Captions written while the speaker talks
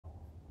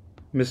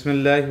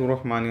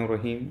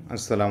Bismillahirrahmanirrahim.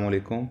 Assalamu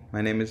alaikum. My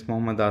name is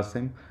Muhammad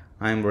Asim.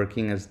 I am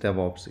working as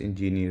DevOps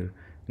engineer.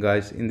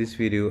 Guys, in this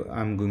video,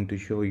 I'm going to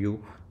show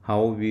you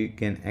how we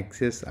can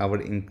access our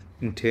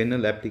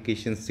internal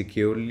applications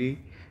securely,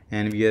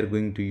 and we are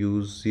going to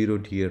use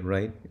ZeroTier,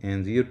 right?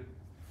 And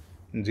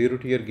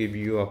ZeroTier give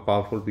you a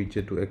powerful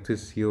feature to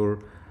access your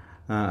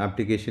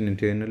application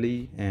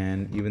internally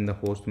and even the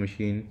host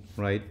machine,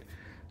 right?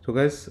 So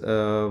guys,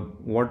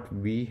 what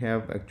we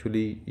have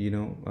actually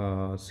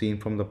seen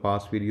from the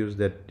past videos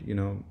that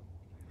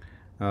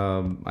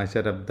I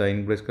set up the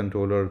ingress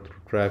controller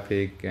through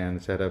traffic and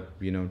set up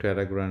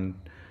Terragrant,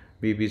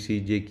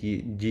 VPC,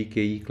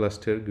 GKE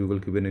cluster,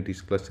 Google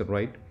Kubernetes cluster,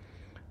 right?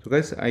 So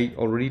guys, I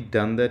already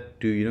done that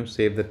to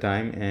save the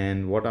time,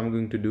 and what I'm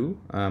going to do,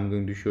 I'm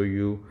going to show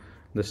you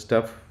the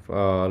stuff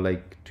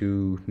like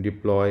to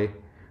deploy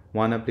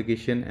one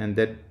application, and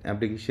that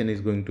application is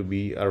going to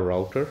be a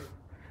router,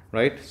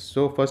 right?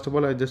 So first of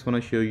all, I just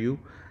want to show you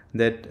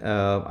that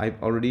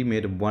I've already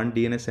made one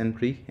DNS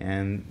entry,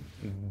 and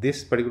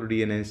this particular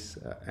DNS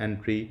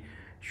entry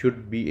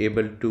should be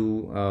able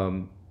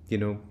to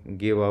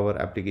give our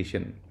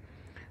application.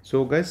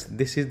 So guys,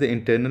 this is the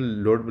internal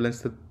load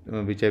balancer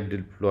which I've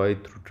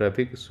deployed through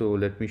traffic. So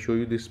let me show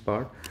you this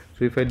part.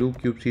 So if I do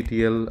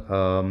kubectl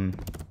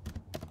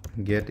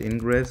get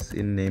ingress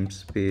in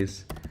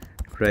namespace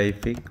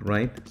traffic,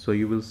 right? So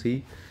you will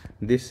see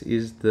this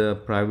is the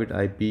private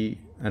IP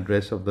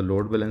address of the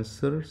load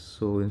balancer.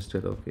 So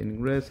instead of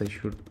ingress, I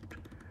should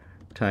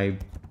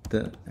type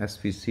the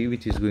SVC,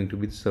 which is going to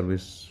be the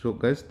service. So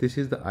guys, this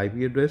is the IP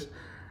address,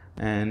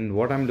 and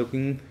what I'm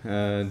looking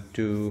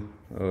to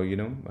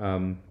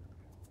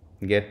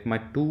get my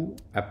two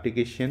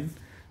application,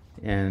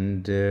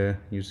 and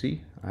you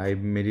see I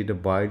made it a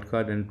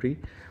wildcard entry.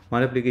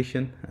 One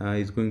application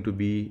is going to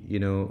be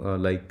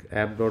like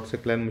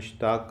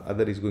app.seclanmushtaq,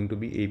 other is going to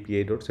be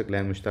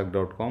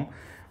api.seclanmushtaq.com.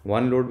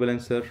 one load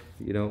balancer,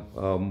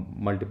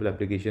 multiple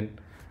application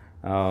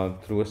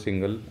through a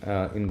single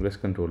ingress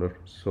controller.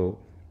 So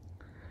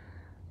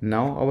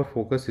now our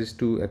focus is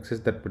to access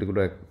that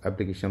particular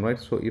application, right?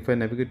 So if I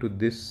navigate to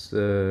this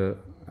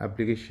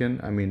application,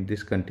 I mean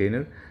this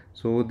container,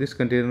 so this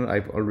container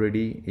I've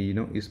already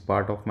is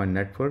part of my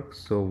network.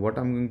 So what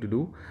I'm going to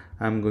do,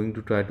 I'm going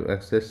to try to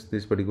access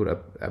this particular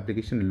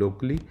application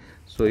locally.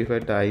 So if I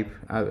type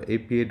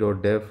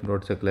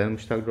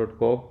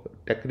api.dev.seclanmushtaq.com,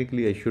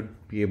 technically I should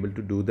be able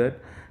to do that,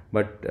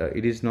 but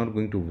it is not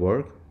going to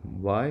work.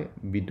 Why?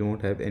 We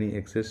don't have any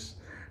access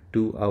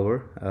to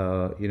our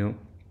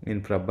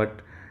infra.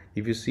 But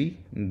if you see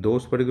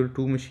those particular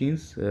two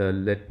machines,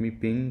 let me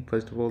ping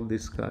first of all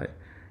this guy,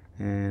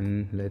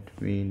 and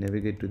let me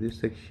navigate to this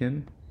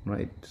section,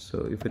 right?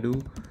 So if I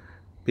do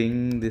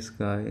ping this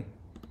guy,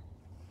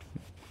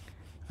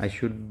 I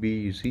should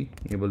be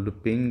able to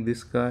ping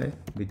this guy,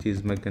 which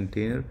is my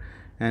container,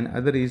 and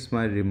other is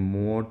my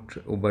remote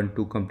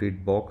Ubuntu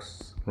complete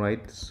box,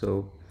 right?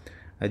 So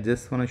I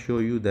just want to show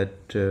you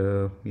that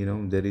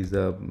there is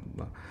a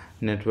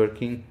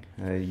networking.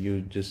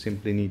 You just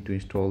simply need to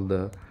install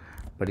the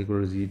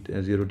particular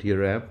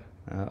ZeroTier app,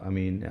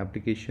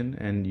 application,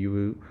 and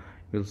you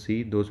will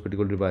see those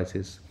particular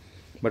devices.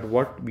 But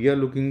what we are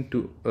looking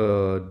to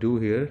do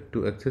here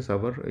to access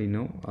our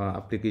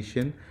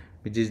application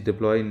which is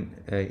deployed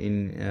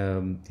in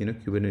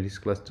Kubernetes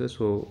cluster.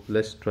 So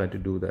let's try to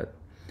do that.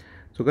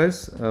 So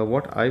guys,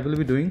 what I will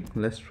be doing,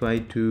 let's try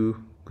to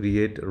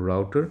create a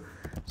router.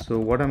 So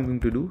what I'm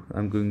going to do,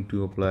 I'm going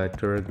to apply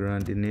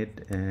Terragrant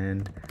init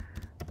and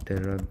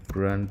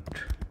Terragrant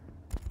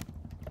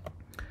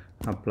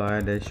apply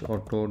dash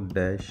auto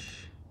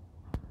dash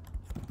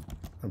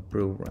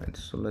approve, right?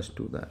 So let's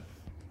do that.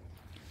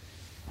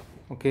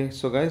 Okay,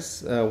 so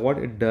guys, what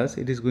it does,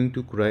 it is going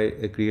to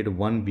create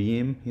one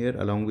VM here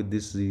along with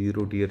this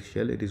ZeroTier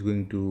shell. It is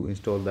going to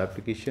install the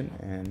application,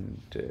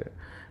 and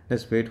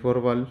let's wait for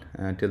a while.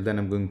 Till then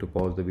I'm going to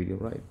pause the video,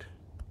 right?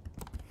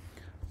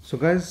 So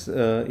guys,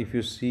 if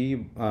you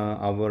see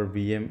our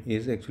VM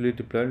is actually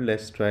deployed.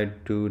 Let's try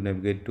to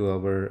navigate to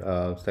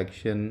our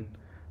section,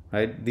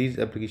 right? These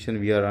applications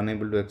we are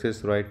unable to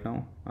access right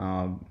now.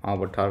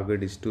 Our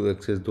target is to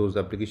access those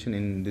applications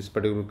in this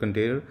particular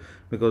container,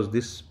 because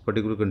this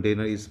particular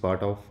container is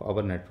part of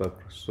our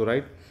network. So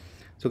right,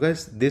 so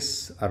guys,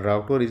 this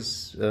router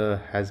is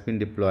has been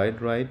deployed,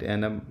 right?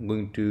 And I'm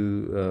going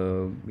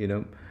to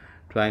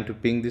trying to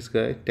ping this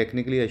guy.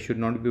 Technically I should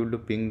not be able to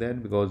ping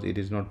that because it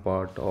is not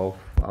part of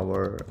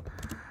our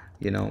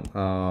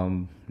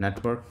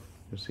network.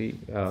 You see,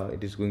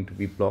 it is going to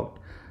be blocked.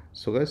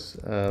 So guys,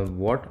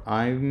 what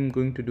I'm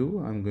going to do,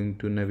 I'm going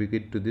to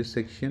navigate to this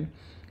section,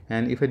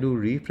 and if I do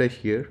refresh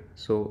here,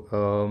 so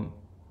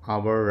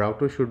our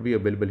router should be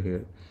available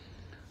here.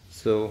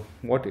 So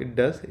what it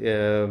does,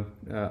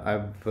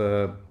 I've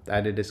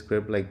added a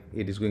script, like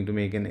it is going to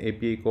make an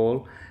API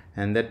call,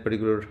 and that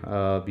particular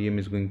VM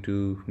is going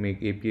to make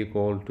API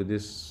call to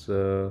this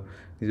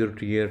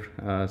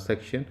ZeroTier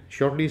section.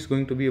 Shortly it's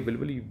going to be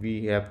available.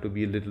 We have to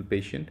be a little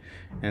patient,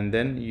 and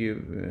then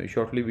you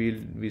shortly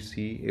we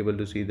see able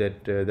to see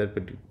that that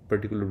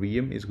particular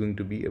VM is going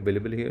to be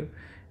available here.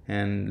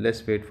 And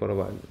let's wait for a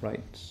while,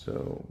 right?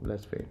 So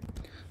let's wait.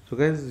 So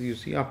guys, you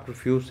see after a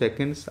few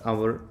seconds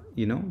our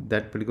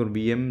that particular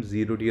VM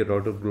ZeroTier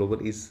router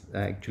global is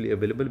actually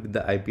available with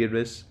the IP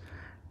address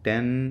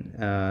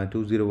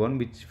 10.201,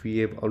 which we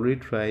have already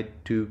tried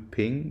to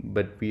ping,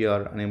 but we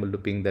are unable to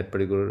ping that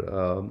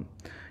particular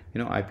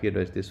IP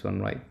address, this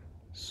one, right?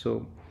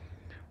 So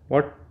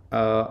what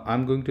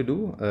I'm going to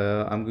do,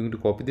 I'm going to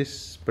copy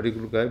this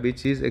particular guy,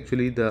 which is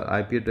actually the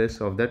IP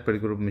address of that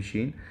particular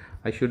machine.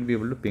 I should be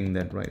able to ping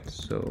that, right?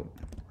 So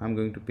I'm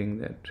going to ping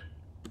that.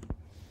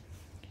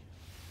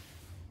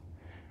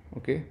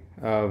 Okay,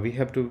 we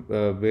have to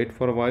wait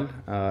for a while.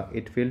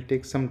 It will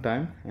take some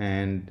time,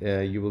 and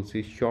you will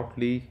see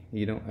shortly,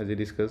 as I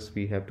discussed,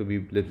 we have to be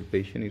a little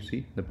patient. You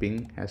see the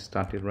ping has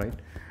started, right?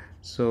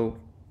 So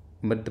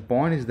but the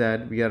point is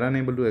that we are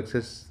unable to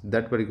access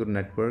that particular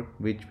network,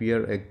 which we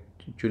are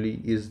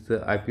actually is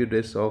the IP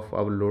address of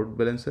our load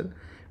balancer,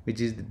 which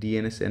is the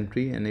DNS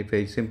entry. And if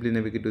I simply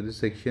navigate to this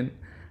section,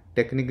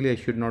 technically I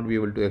should not be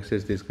able to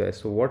access this guy.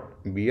 So what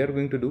we are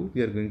going to do,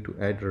 we are going to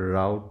add a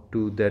route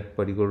to that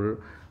particular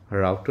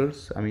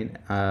routers. I mean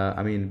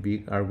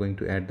we are going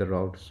to add the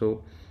route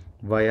so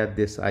via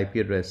this IP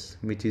address,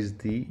 which is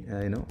the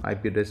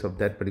IP address of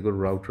that particular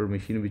router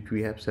machine which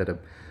we have set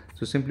up.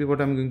 So simply what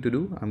I'm going to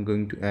do, I'm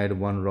going to add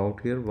one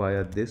route here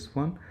via this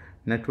one.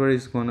 Network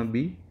is gonna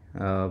be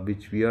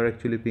which we are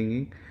actually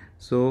pinging.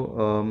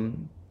 So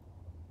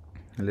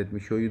let me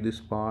show you this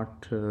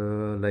part,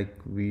 like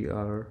we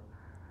are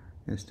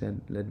instead,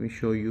 let me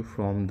show you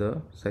from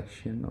the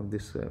section of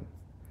this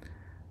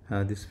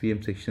this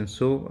VM section.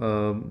 So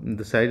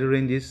the CIDR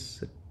range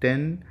is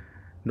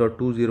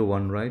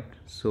 10.201, right?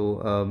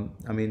 So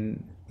I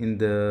mean in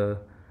the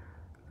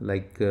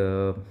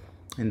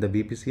in the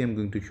VPC I'm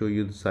going to show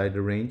you the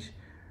CIDR range.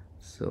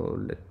 So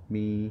let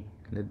me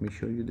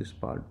show you this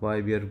part, why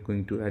we are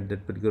going to add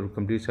that particular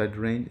complete CIDR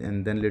range,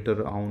 and then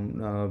later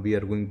on we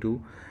are going to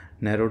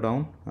narrow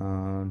down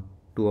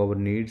to our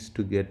needs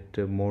to get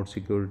more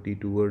security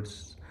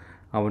towards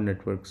our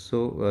network.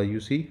 So you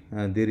see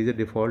there is a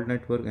default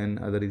network and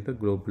other is the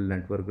global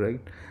network, right?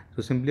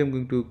 So simply I'm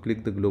going to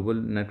click the global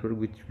network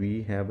which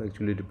we have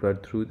actually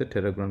deployed through the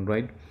Terragrant,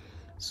 right?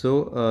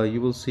 So you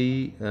will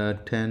see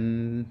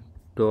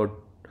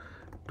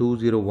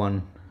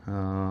 10.201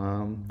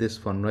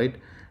 this one, right,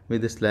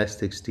 with the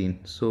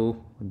 /16. So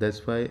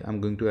that's why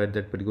I'm going to add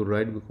that particular,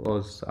 right,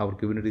 because our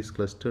Kubernetes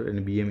cluster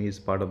and VM is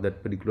part of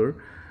that particular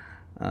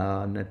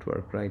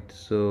network, right?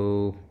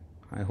 So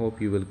I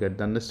hope you will get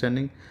the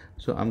understanding.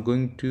 So I'm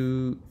going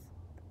to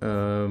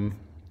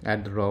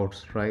add the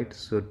routes, right?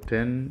 So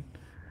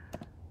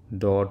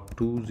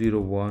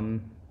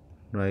 10.201,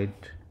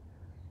 right,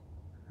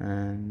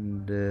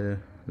 and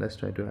let's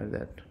try to add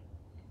that.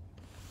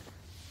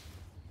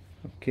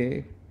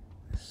 Okay,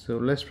 so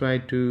let's try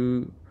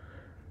to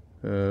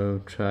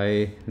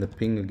try the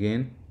ping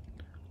again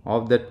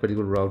of that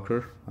particular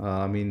router.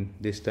 I mean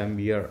this time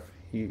we are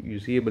you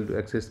see able to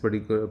access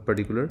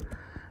particular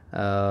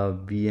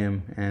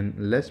VM, and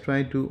let's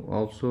try to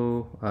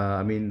also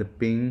I mean the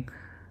ping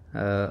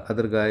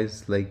other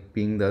guys, like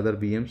ping the other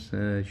VMs,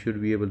 should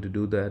be able to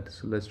do that.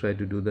 So let's try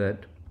to do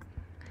that.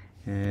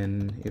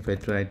 And if I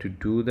try to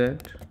do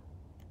that,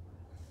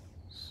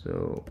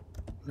 so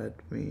let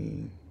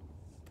me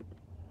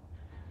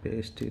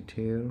paste it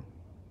here.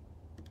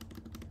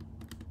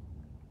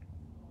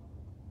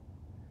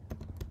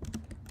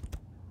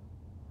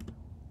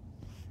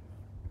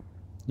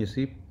 You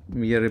see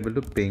we are able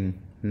to ping.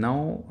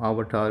 Now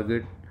our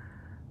target,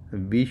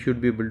 we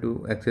should be able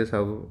to access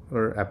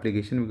our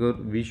application, because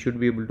we should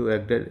be able to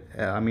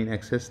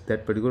access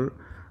that particular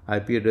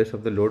IP address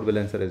of the load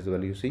balancer as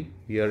well. You see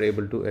we are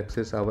able to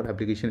access our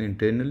application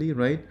internally,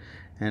 right?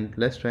 And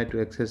let's try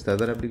to access the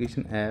other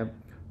application app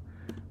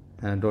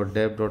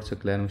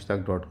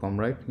 .dev.seclanmstack.com,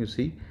 right? You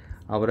see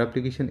our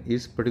application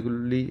is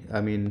particularly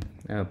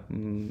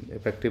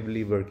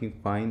effectively working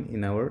fine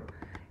in our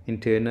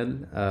internal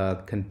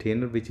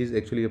container, which is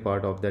actually a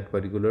part of that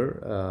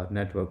particular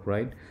network,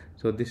 right?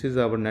 So this is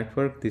our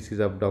network, this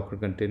is our Docker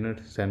container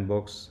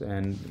sandbox,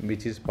 and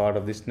which is part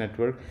of this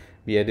network.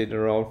 We added a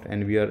route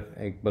and we are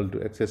able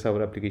to access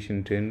our application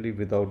internally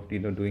without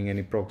doing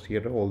any proxy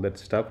or all that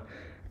stuff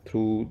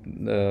through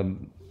the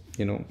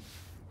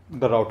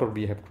the router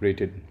we have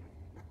created.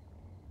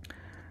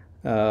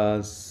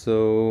 Yeah,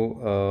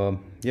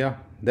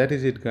 that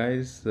is it,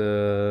 guys.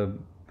 One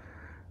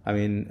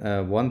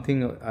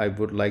thing I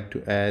would like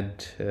to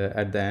add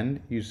at the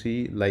end, you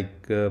see,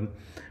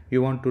 we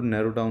want to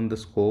narrow down the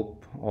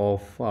scope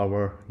of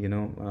our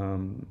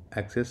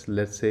access.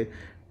 Let's say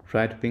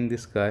try to ping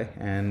this guy,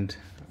 and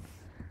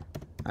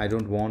I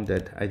don't want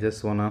that. I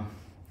just wanna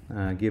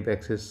give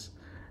access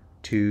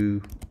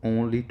to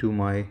only to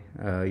my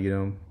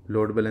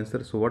load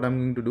balancer. So what I'm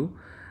going to do,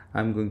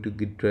 I'm going to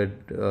get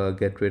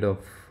rid of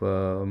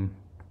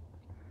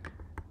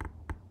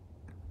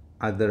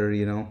other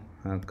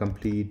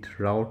complete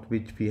route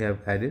which we have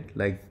added,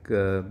 like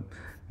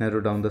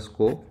narrow down the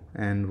scope.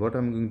 And what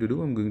I'm going to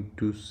do, I'm going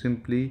to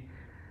simply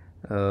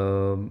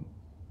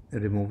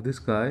remove this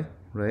guy,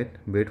 right?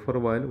 Wait for a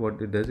while.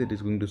 What it does, it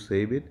is going to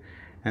save it,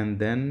 and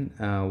then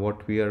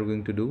what we are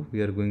going to do,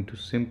 we are going to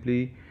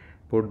simply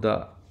put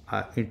the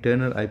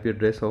internal IP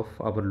address of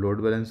our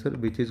load balancer,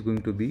 which is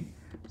going to be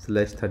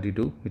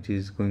 /32, which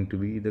is going to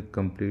be the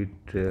complete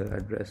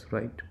address,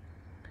 right?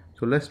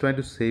 So let's try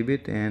to save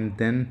it, and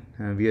then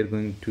we are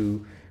going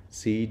to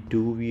see,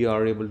 do we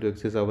are able to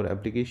access our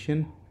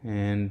application.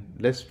 And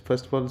let's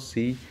first of all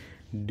see,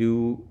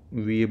 do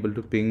we able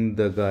to ping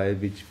the guy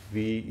which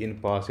we in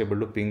past able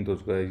to ping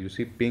those guys. You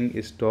see ping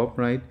is top,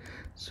 right?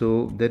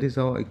 So that is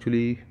how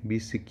actually we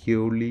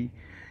securely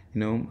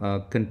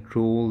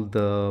control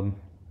the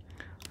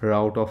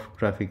route of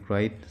traffic,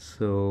 right?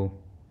 So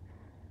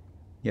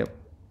yep.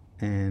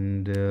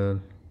 And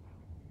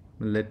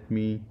let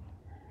me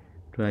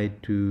try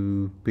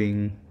to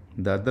ping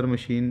the other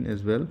machine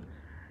as well,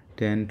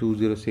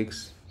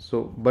 10.206.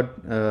 So but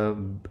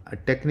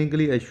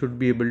technically I should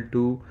be able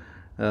to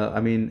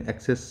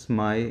access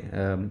my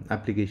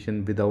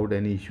application without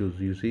any issues.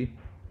 You see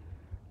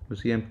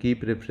I'm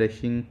keep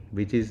refreshing,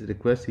 which is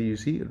request. You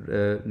see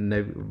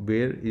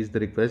where is the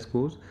request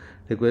goes,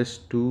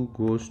 request 2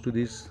 goes to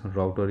this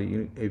router.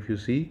 If you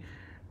see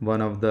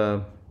one of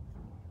the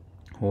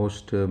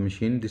host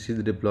machine, this is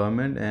the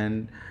deployment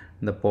and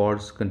the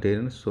pods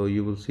containers. So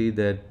you will see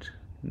that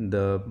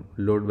the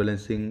load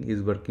balancing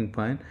is working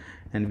fine,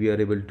 and we are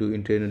able to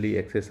internally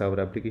access our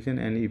application.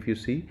 And if you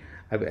see,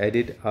 I've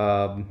added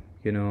a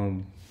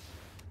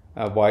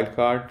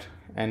wildcard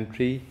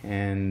entry,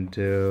 and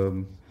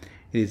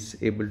is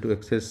able to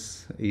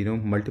access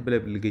multiple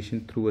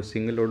application through a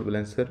single load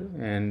balancer,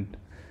 and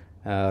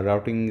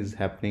routing is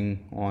happening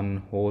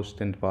on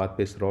host and path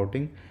based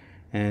routing.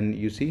 And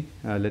you see,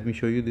 let me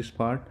show you this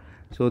part.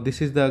 So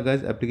this is the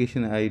guys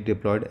application I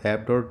deployed,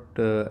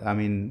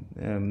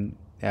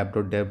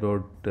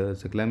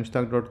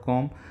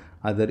 app.dev.seclamstack.com.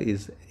 other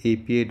is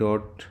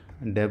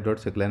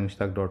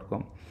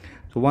api.dev.seclamstack.com.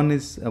 so one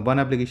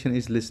application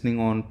is listening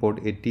on port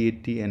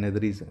 8080, another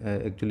is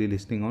actually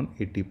listening on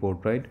 80 port,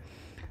 right?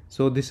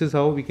 So this is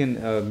how we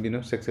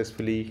can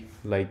successfully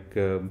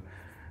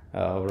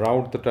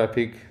route the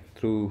traffic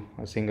through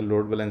a single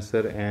load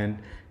balancer. And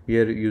we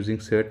are using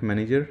cert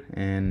manager,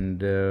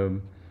 and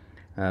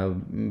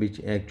which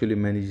actually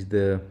manage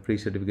the free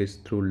certificates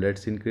through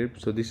Let's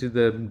Encrypt. So this is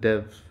the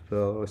dev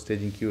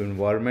staging queue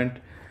environment.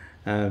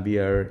 We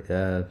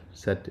have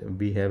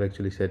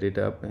actually set it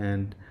up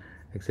and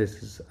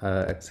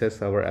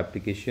access our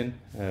application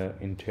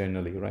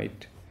internally,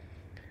 right?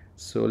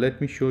 So let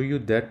me show you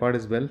that part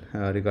as well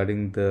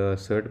regarding the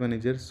cert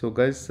manager. So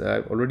guys,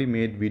 I've already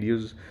made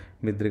videos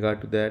with regard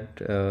to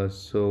that,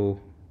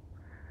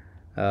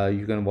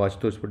 you can watch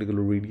those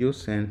particular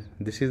videos. And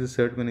this is the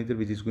cert manager,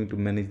 which is going to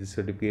manage the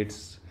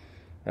certificates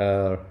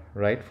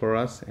right for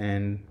us.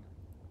 And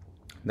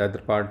the other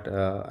part,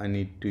 I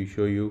need to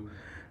show you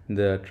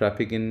the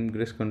traffic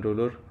ingress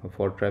controller.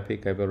 For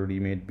traffic, I've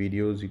already made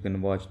videos, you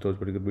can watch those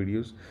particular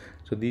videos.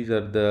 So these are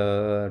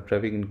the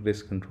traffic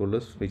ingress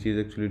controllers, which is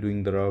actually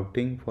doing the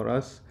routing for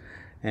us.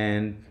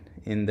 And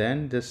in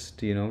then just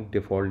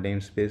default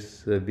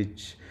namespace,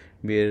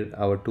 where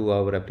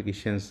our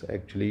applications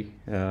actually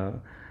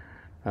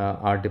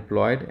are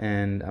deployed.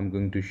 And I'm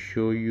going to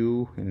show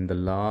you in the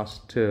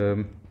last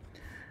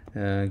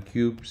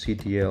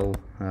kubectl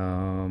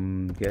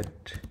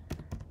get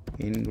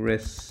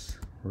ingress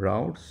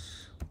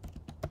routes,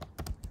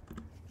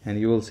 and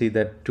you will see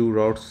that 2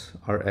 routes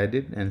are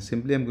added. And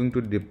simply I'm going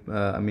to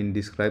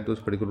describe those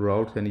particular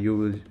routes, and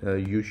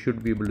you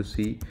should be able to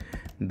see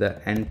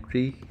the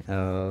entry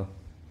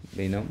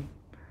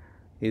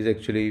is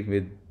actually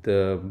with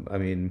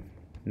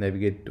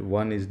navigate.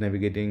 One is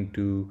navigating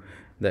to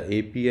the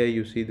API,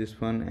 you see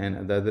this one,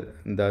 and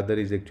the other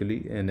is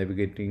actually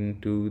navigating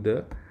to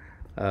the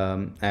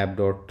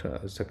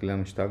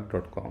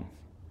app.seclamstack.com.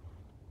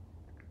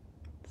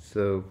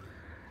 So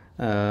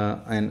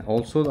and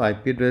also the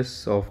IP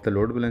address of the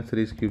load balancer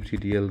is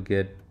kubectl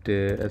get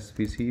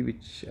svc,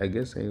 which I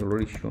guess I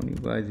already shown you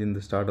guys in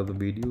the start of the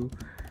video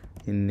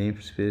in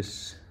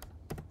namespace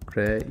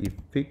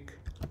traffic.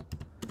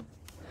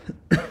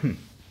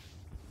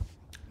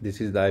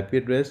 This is the IP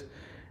address,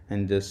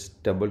 and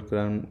just double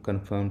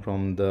confirm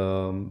from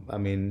the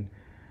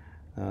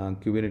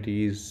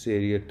kubernetes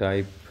area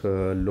type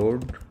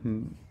load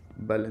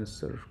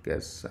balancer.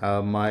 Guess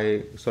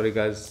sorry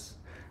guys,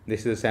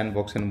 this is a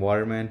sandbox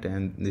environment,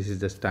 and this is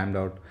just timed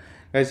out.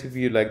 Guys, if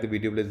you like the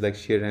video, please like,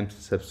 share and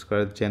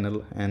subscribe the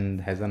channel, and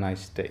have a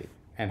nice day.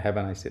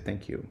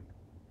 Thank you.